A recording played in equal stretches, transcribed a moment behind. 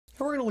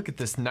we're going to look at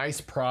this nice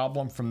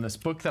problem from this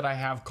book that I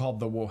have called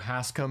the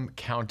Wahascom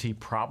County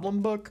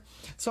Problem Book.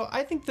 So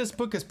I think this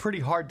book is pretty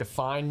hard to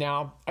find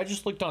now. I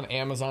just looked on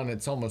Amazon,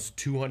 it's almost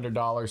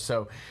 $200,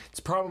 so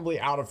it's probably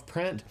out of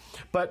print.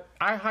 But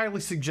I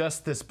highly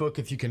suggest this book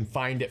if you can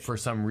find it for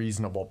some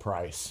reasonable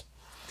price.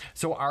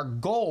 So our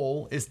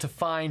goal is to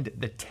find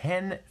the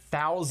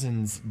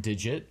 10,000s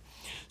digit.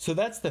 So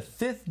that's the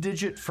fifth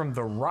digit from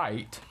the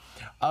right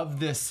of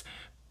this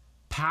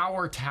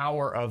power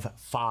tower of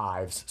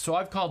fives. So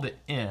I've called it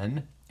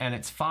n, and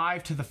it's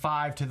 5 to the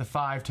 5 to the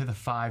 5 to the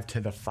 5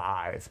 to the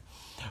 5.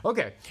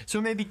 Okay,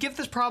 so maybe give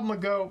this problem a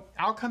go.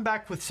 I'll come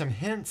back with some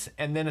hints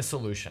and then a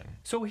solution.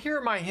 So here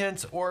are my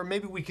hints, or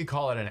maybe we could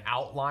call it an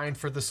outline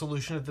for the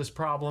solution of this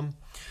problem.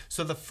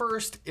 So the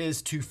first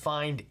is to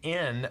find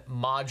n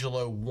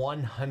modulo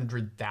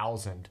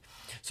 100,000.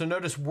 So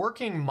notice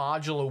working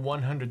modulo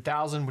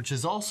 100,000, which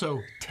is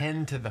also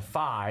 10 to the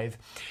 5,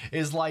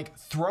 is like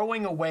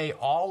throwing away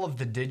all of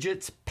the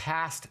digits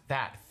past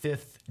that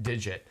fifth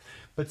digit.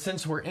 But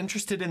since we're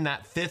interested in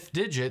that fifth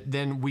digit,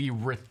 then we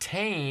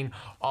retain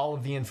all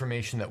of the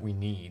information that we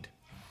need.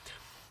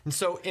 And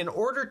so in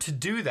order to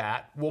do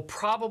that, we'll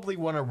probably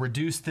want to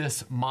reduce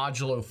this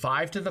modulo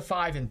 5 to the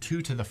 5 and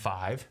 2 to the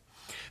 5,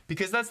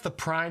 because that's the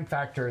prime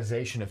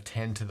factorization of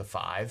 10 to the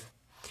 5.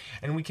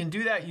 And we can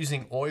do that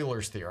using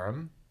Euler's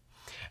theorem.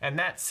 And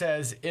that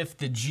says if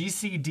the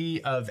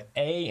GCD of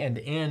A and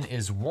n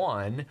is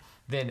 1,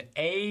 then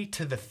A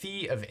to the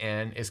phi of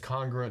n is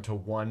congruent to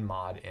 1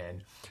 mod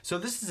n. So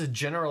this is a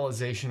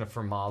generalization of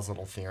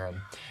Fermat's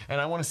theorem. And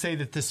I want to say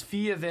that this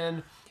phi of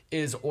n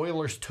is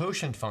Euler's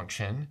totient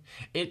function.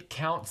 It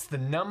counts the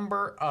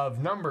number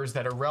of numbers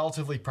that are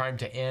relatively prime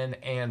to n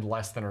and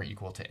less than or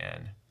equal to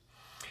n.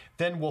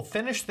 Then we'll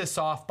finish this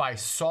off by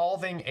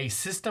solving a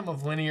system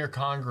of linear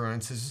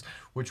congruences,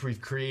 which we've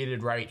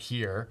created right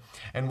here.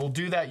 And we'll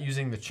do that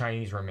using the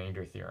Chinese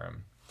remainder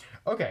theorem.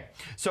 Okay,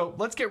 so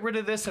let's get rid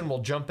of this and we'll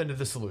jump into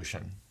the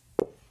solution.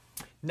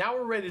 Now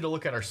we're ready to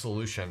look at our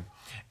solution.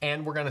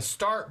 And we're going to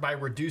start by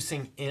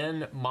reducing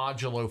n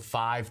modulo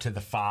 5 to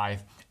the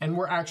 5. And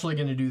we're actually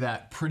going to do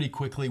that pretty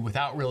quickly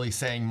without really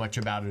saying much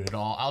about it at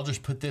all. I'll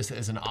just put this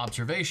as an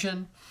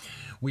observation.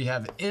 We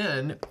have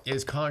n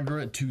is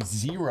congruent to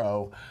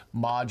 0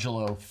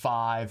 modulo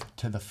 5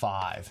 to the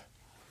 5.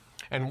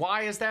 And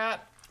why is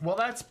that? Well,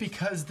 that's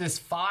because this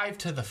 5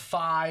 to the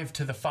 5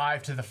 to the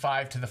 5 to the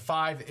 5 to the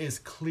 5 is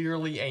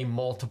clearly a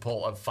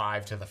multiple of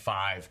 5 to the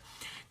 5.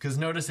 Because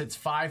notice it's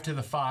 5 to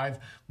the 5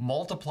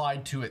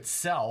 multiplied to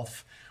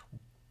itself,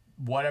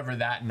 whatever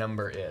that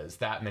number is,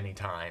 that many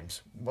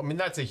times. I mean,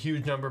 that's a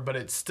huge number, but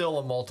it's still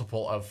a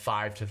multiple of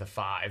 5 to the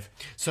 5.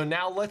 So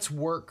now let's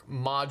work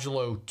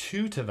modulo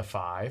 2 to the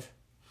 5.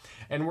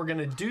 And we're going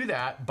to do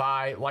that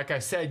by, like I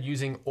said,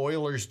 using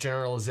Euler's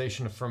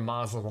generalization of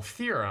Fermat's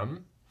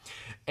theorem.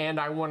 And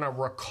I want to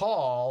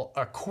recall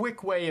a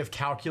quick way of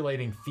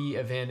calculating phi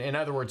of n, in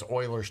other words,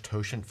 Euler's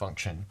totient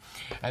function.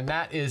 And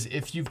that is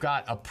if you've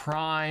got a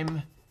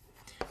prime,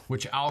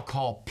 which I'll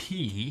call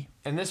P,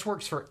 and this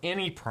works for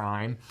any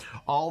prime,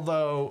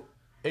 although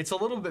it's a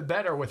little bit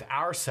better with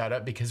our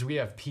setup because we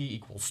have P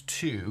equals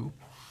 2.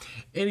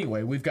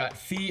 Anyway, we've got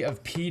phi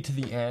of P to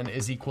the n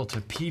is equal to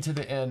P to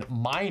the n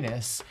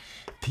minus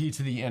P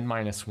to the n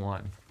minus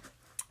 1.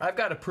 I've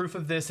got a proof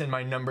of this in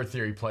my number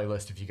theory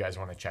playlist if you guys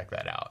want to check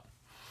that out.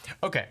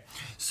 Okay,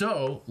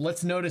 so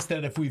let's notice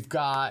that if we've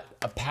got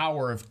a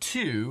power of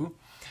 2,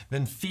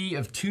 then phi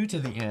of 2 to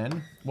the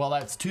n, well,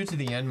 that's 2 to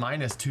the n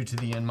minus 2 to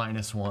the n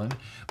minus 1,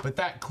 but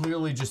that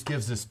clearly just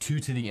gives us 2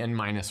 to the n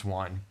minus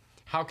 1.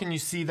 How can you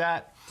see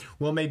that?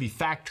 Well, maybe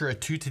factor a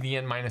 2 to the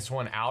n minus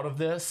 1 out of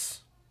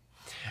this,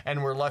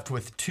 and we're left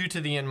with 2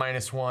 to the n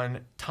minus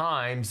 1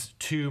 times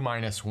 2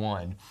 minus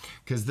 1,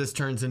 because this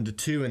turns into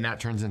 2 and that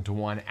turns into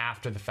 1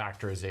 after the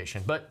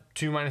factorization. But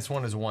 2 minus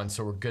 1 is 1,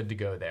 so we're good to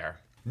go there.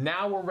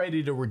 Now we're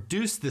ready to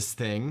reduce this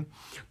thing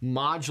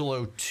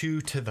modulo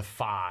 2 to the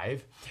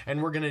 5,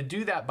 and we're going to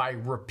do that by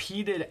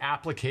repeated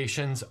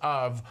applications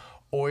of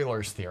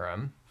Euler's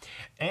theorem,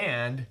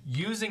 and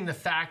using the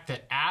fact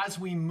that as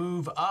we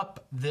move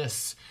up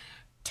this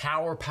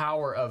tower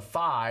power of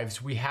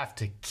 5s, we have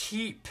to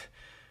keep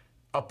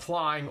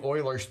applying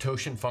Euler's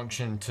totient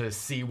function to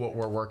see what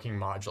we're working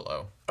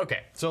modulo.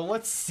 Okay, so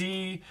let's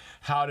see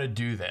how to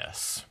do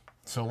this.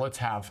 So let's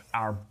have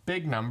our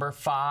big number,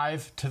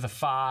 5 to the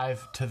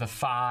 5 to the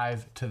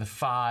 5 to the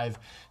 5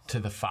 to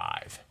the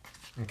 5.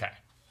 Okay,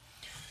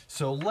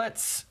 so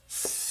let's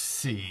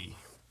see.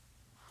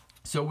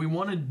 So we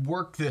want to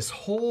work this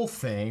whole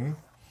thing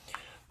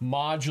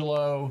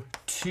modulo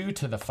 2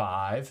 to the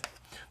 5.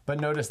 But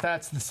notice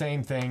that's the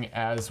same thing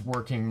as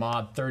working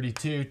mod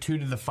 32. 2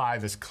 to the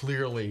 5 is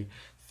clearly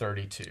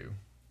 32.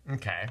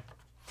 Okay.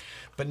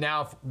 But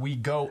now if we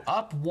go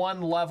up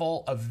one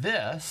level of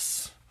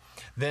this,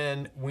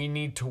 then we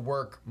need to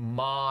work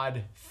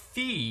mod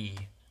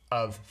phi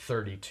of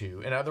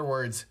 32. In other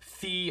words,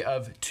 phi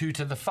of 2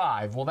 to the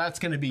 5. Well, that's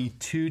going to be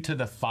 2 to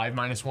the 5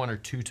 minus 1 or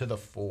 2 to the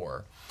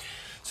 4.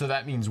 So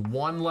that means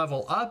one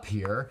level up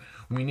here,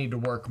 we need to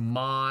work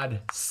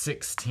mod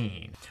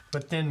 16.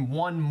 But then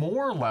one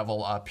more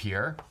level up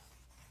here,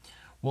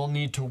 we'll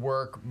need to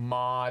work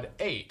mod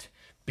 8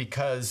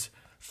 because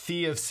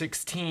phi of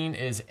 16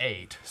 is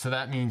 8. So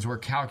that means we're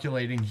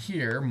calculating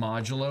here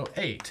modulo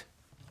 8.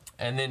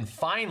 And then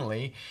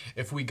finally,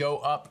 if we go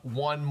up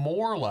one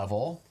more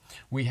level,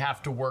 we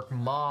have to work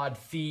mod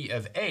phi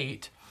of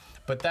 8,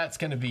 but that's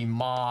going to be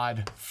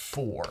mod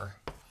 4.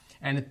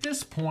 And at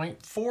this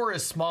point, 4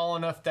 is small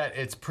enough that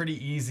it's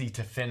pretty easy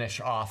to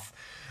finish off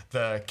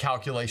the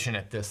calculation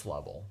at this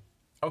level.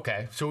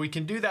 Okay, so we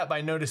can do that by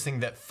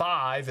noticing that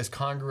 5 is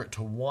congruent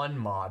to 1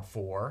 mod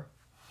 4.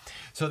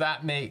 So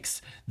that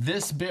makes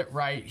this bit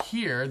right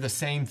here the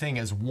same thing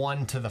as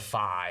 1 to the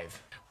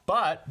 5.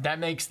 But that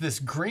makes this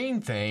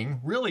green thing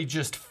really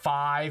just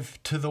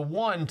 5 to the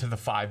 1 to the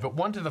 5. But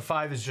 1 to the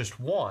 5 is just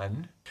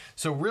 1.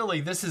 So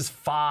really, this is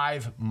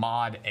 5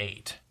 mod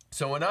 8.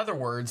 So in other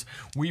words,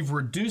 we've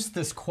reduced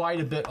this quite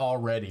a bit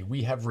already.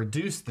 We have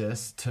reduced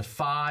this to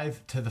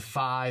 5 to the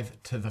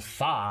 5 to the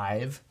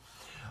 5.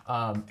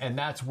 And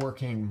that's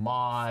working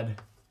mod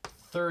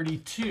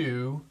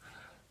 32,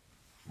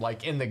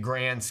 like in the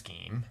grand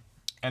scheme.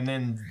 And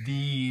then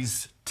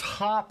these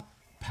top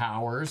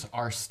powers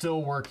are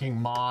still working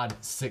mod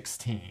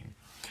 16.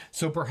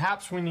 So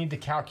perhaps we need to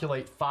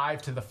calculate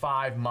 5 to the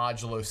 5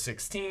 modulo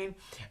 16,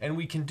 and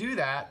we can do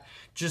that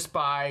just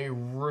by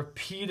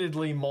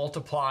repeatedly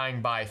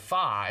multiplying by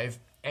 5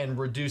 and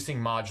reducing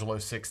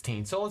modulo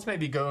 16. So let's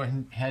maybe go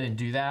ahead and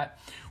do that.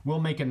 We'll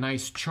make a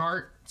nice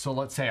chart. So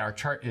let's say our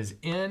chart is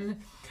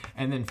n,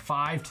 and then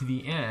 5 to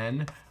the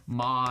n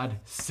mod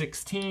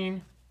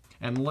 16,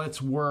 and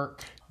let's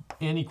work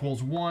n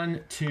equals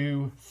 1,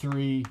 2,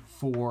 3,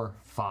 4,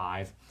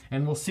 5.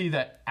 And we'll see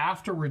that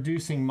after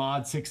reducing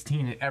mod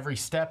 16 at every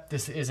step,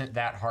 this isn't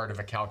that hard of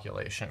a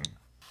calculation.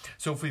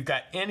 So if we've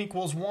got n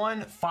equals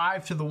 1,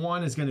 5 to the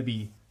 1 is going to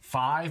be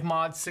 5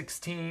 mod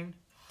 16.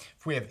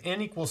 If we have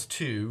n equals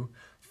 2,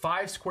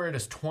 5 squared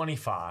is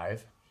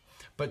 25.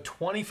 But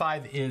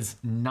 25 is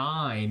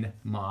 9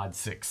 mod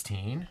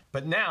 16.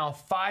 But now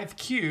 5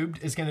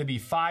 cubed is going to be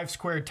 5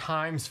 squared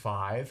times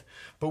 5.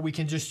 But we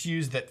can just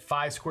use that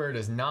 5 squared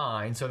is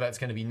 9. So that's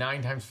going to be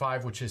 9 times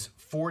 5, which is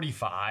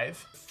 45.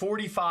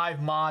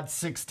 45 mod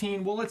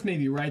 16. Well, let's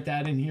maybe write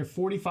that in here.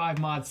 45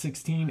 mod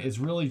 16 is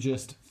really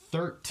just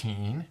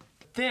 13.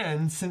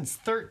 Then, since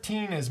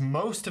 13 is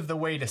most of the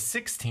way to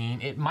 16,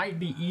 it might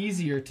be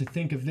easier to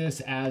think of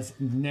this as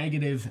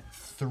negative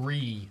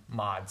 3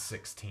 mod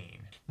 16.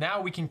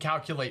 Now we can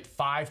calculate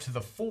 5 to the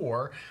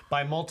 4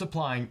 by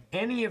multiplying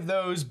any of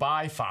those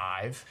by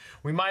 5.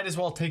 We might as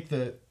well take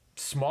the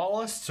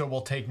smallest, so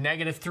we'll take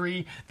negative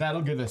 3.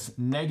 That'll give us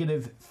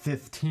negative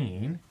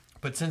 15.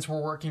 But since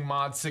we're working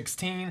mod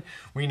 16,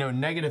 we know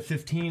negative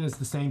 15 is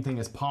the same thing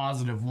as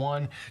positive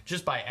 1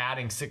 just by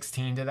adding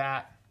 16 to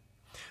that.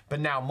 But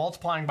now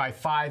multiplying by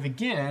 5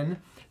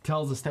 again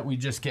tells us that we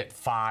just get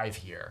 5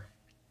 here.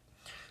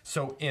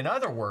 So in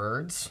other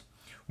words,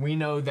 we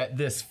know that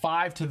this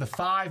 5 to the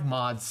 5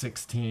 mod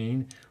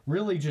 16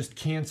 really just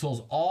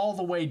cancels all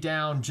the way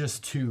down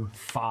just to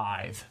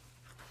 5.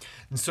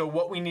 And so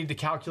what we need to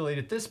calculate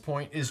at this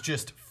point is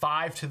just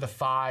 5 to the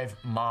 5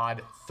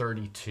 mod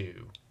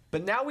 32.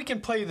 But now we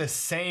can play the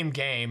same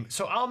game.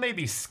 So I'll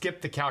maybe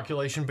skip the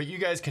calculation, but you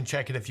guys can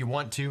check it if you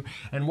want to.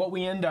 And what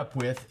we end up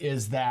with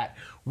is that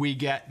we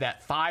get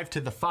that 5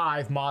 to the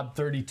 5 mod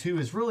 32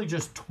 is really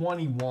just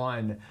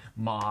 21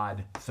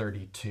 mod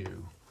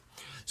 32.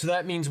 So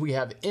that means we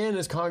have n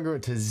is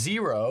congruent to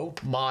 0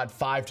 mod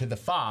 5 to the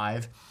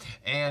 5,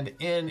 and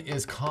n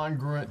is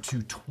congruent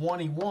to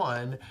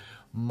 21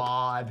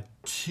 mod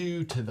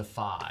 2 to the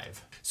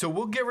 5. So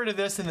we'll get rid of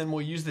this and then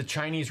we'll use the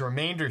Chinese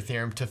remainder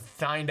theorem to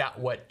find out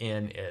what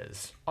n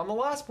is. On the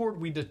last board,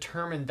 we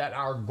determined that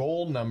our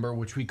goal number,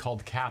 which we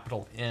called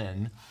capital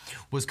N,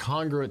 was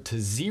congruent to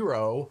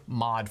 0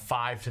 mod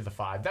 5 to the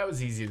 5. That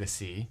was easy to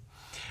see.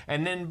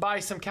 And then by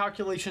some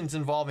calculations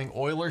involving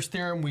Euler's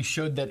theorem, we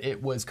showed that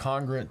it was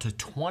congruent to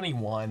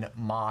 21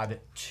 mod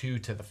 2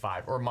 to the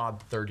 5, or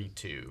mod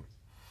 32.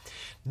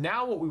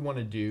 Now what we want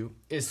to do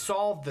is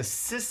solve the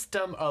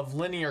system of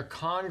linear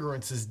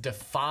congruences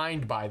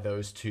defined by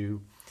those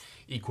two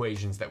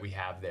equations that we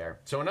have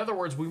there. So in other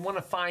words, we want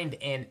to find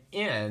an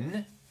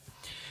n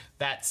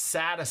that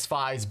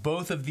satisfies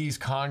both of these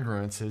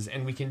congruences,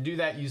 and we can do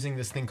that using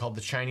this thing called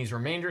the Chinese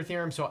remainder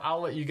theorem. So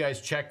I'll let you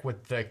guys check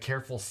what the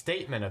careful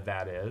statement of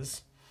that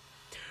is.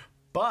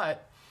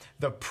 But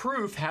the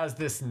proof has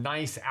this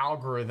nice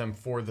algorithm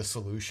for the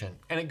solution,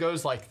 and it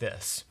goes like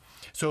this.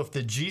 So if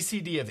the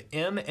GCD of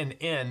m and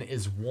n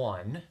is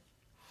 1,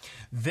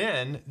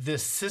 then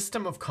this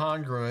system of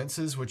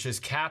congruences, which is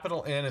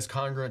capital N, is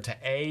congruent to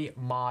A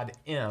mod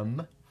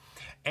m,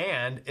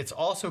 and it's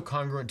also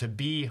congruent to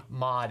B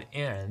mod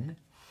n,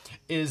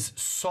 is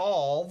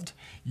solved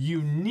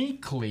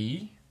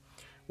uniquely.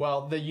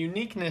 Well, the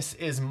uniqueness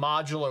is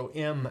modulo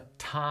m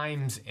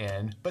times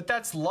n, but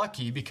that's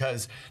lucky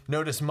because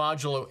notice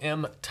modulo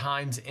m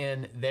times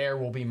n there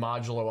will be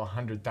modulo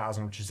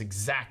 100,000, which is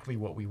exactly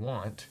what we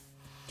want.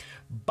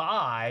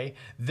 by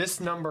this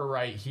number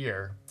right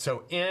here.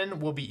 So n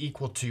will be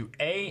equal to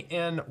any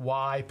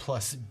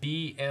plus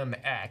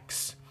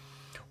bmx,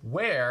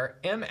 where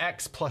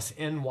mx plus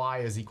ny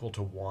is equal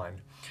to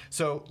 1.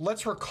 So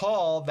let's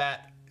recall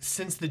that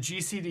since the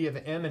GCD of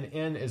m and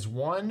n is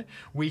 1,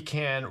 we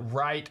can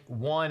write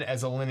 1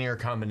 as a linear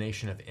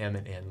combination of m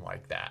and n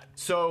like that.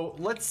 So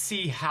let's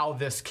see how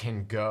this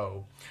can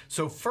go.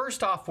 So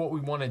first off, what we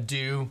want to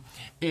do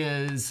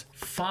is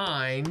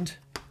find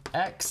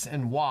x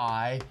and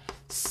y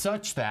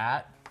such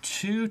that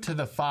 2 to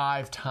the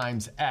 5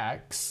 times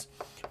x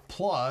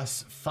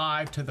plus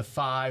 5 to the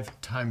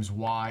 5 times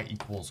y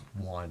equals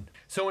 1.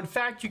 So in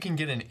fact, you can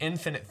get an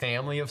infinite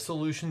family of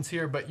solutions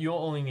here, but you'll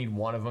only need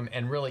one of them,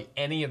 and really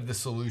any of the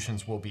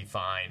solutions will be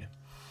fine.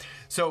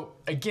 So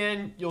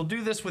again, you'll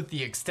do this with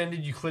the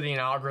extended Euclidean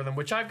algorithm,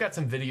 which I've got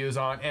some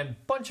videos on, and a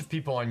bunch of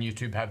people on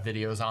YouTube have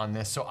videos on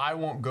this, so I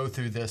won't go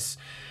through this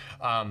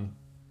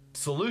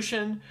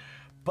solution,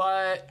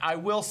 but I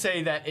will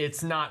say that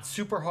it's not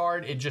super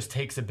hard, it just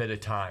takes a bit of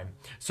time.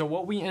 So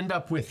what we end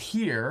up with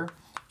here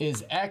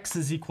is x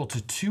is equal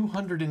to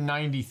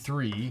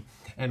 293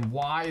 and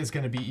y is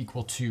going to be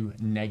equal to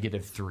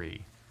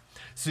 -3.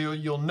 So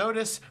you'll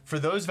notice for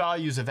those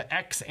values of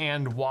x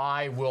and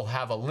y, we'll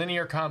have a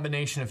linear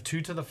combination of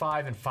 2 to the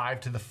 5 and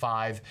 5 to the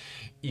 5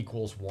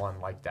 equals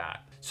 1 like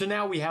that. So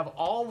now we have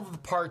all of the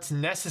parts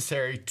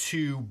necessary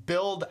to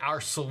build our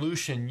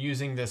solution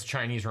using this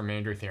Chinese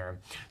remainder theorem.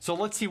 So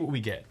let's see what we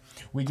get.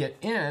 We get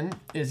n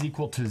is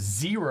equal to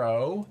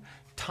 0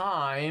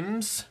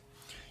 times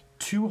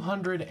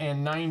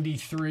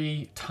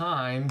 293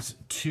 times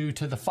 2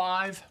 to the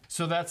 5.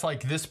 So that's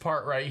like this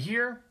part right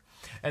here.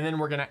 And then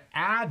we're going to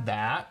add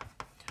that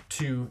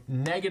to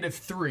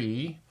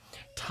 -3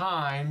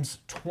 times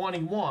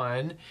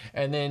 21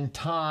 and then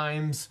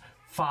times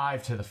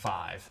 5 to the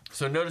 5.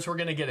 So notice we're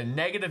going to get a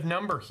negative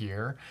number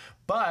here,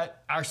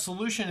 but our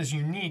solution is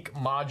unique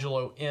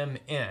modulo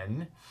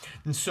mn.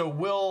 And so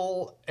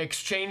we'll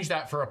exchange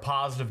that for a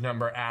positive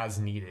number as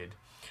needed.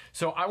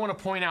 So I want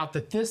to point out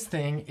that this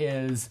thing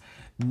is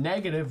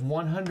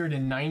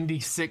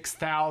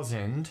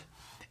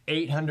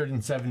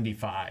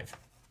 -196,875.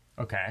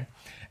 Okay,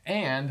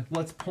 and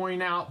let's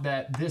point out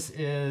that this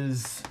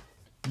is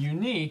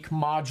unique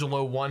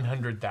modulo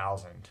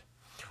 100,000.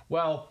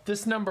 Well,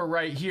 this number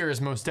right here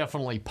is most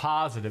definitely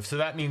positive, so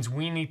that means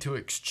we need to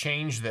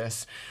exchange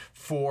this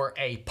for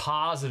a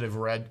positive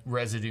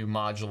residue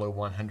modulo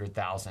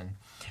 100,000.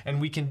 And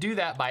we can do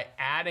that by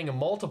adding a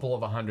multiple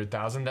of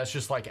 100,000. That's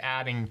just like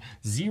adding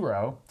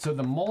 0. So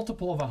the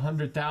multiple of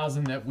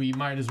 100,000 that we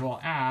might as well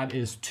add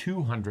is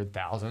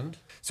 200,000.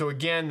 So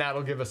again,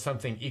 that'll give us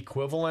something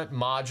equivalent,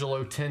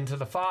 modulo 10 to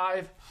the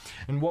 5.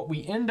 And what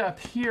we end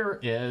up here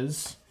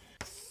is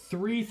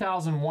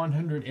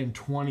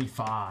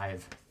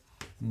 3,125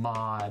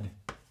 mod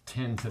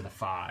 10 to the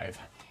 5.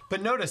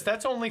 But notice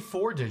that's only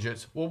 4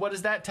 digits. Well, what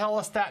does that tell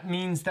us? That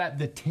means that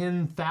the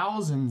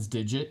 10,000s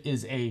digit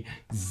is a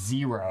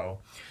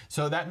 0.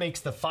 So that makes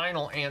the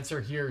final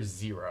answer here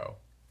 0.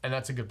 And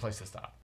that's a good place to stop.